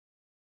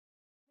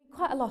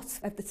quite a lot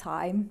of the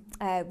time,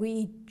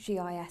 we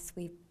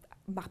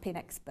mapping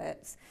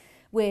experts,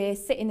 we're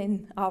sitting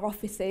in our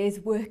offices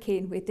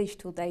working with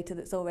digital data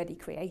that's already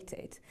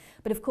created.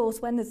 But of course,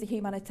 when there's a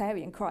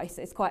humanitarian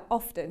crisis, quite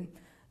often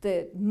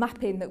the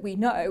mapping that we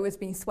know has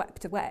been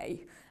swept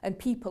away and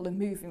people are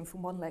moving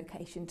from one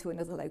location to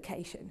another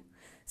location.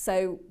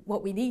 So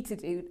what we need to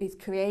do is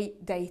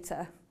create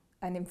data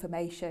and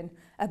information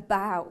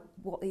about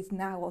what is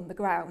now on the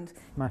ground.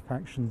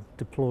 MapAction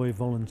deploy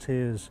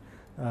volunteers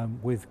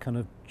with kind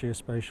of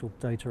geospatial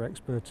data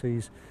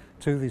expertise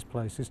to these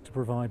places to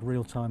provide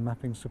real-time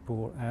mapping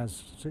support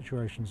as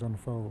situations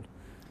unfold.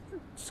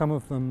 Some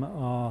of them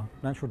are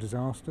natural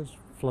disasters,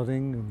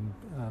 flooding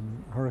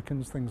and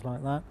hurricanes, things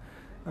like that.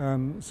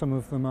 Some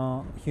of them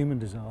are human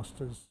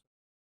disasters.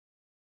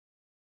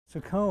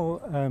 So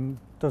Karl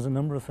does a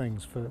number of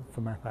things for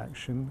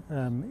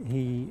MapAction.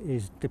 He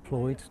is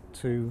deployed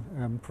to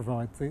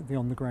provide the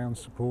on-the-ground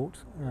support,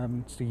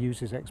 to use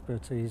his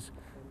expertise.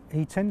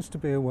 He tends to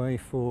be away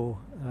for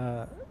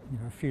a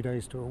few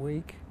days to a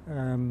week,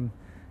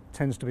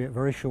 tends to be at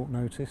very short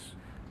notice,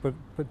 but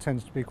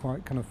tends to be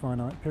quite kind of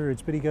finite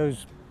periods. But he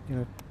goes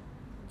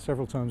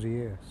several times a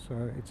year,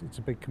 so it's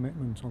a big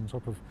commitment on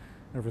top of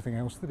everything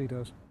else that he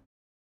does.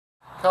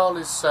 Karl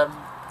is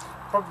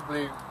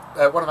probably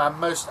one of our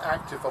most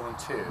active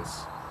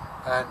volunteers,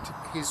 and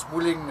his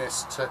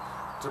willingness to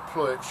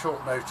deploy at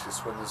short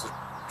notice when there's a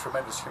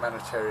tremendous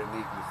humanitarian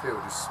need in the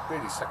field is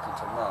really second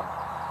to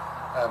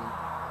none.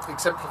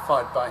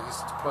 Exemplified by his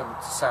deployment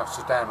to South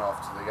Sudan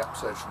after the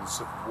upsurge in the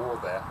civil war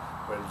there,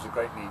 where there was a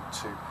great need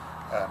to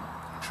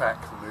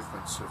track the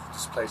movements of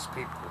displaced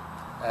people.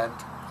 And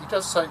he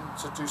does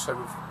do so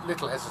with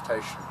little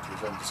hesitation to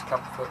his own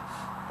discomfort,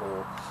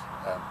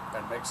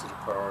 and makes it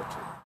a priority.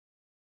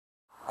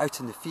 Out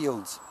in the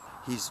fields,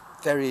 he's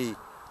very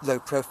low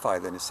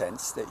profile in a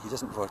sense, that he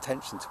doesn't draw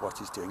attention to what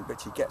he's doing,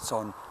 but he gets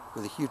on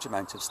with a huge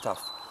amount of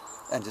stuff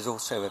and is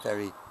also a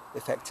very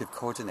effective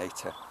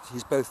coordinator.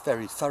 He's both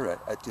very thorough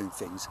at doing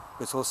things,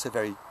 but also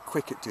very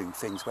quick at doing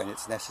things when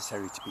it's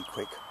necessary to be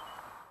quick.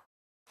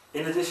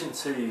 In addition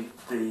to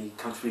the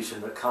contribution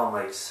that Karl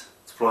makes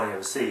deploying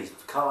overseas,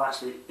 Karl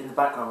actually, in the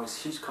background,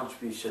 makes a huge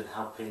contribution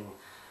helping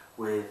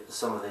with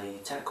some of the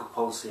technical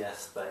policy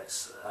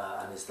aspects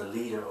and is the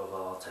leader of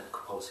our technical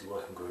policy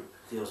working group.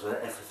 Deals with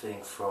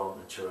everything from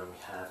ensuring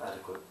we have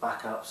adequate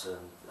backups and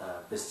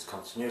business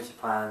continuity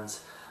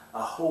plans,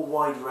 a whole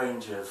wide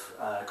range of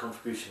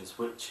contributions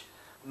which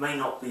may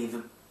not be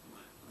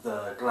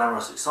the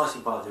glamorous,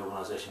 exciting part of the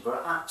organisation, but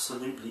are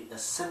absolutely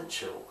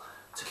essential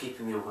to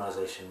keeping the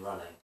organisation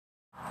running.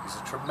 He's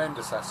a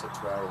tremendous asset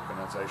to our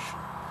organisation,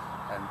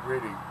 and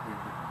really we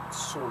would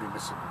sorely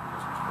miss him if he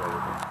wasn't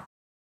available.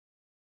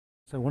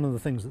 So one of the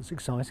things that's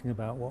exciting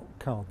about what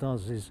Karl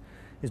does is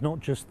not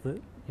just that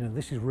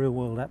this is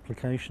real-world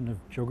application of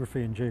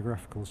geography and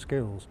geographical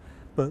skills,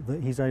 but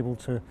that he's able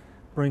to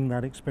bring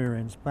that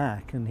experience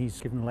back, and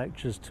he's given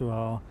lectures to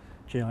our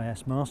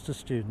GIS master's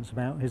students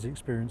about his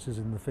experiences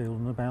in the field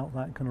and about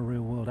that kind of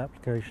real-world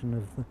application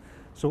of the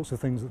sorts of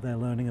things that they're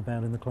learning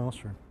about in the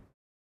classroom.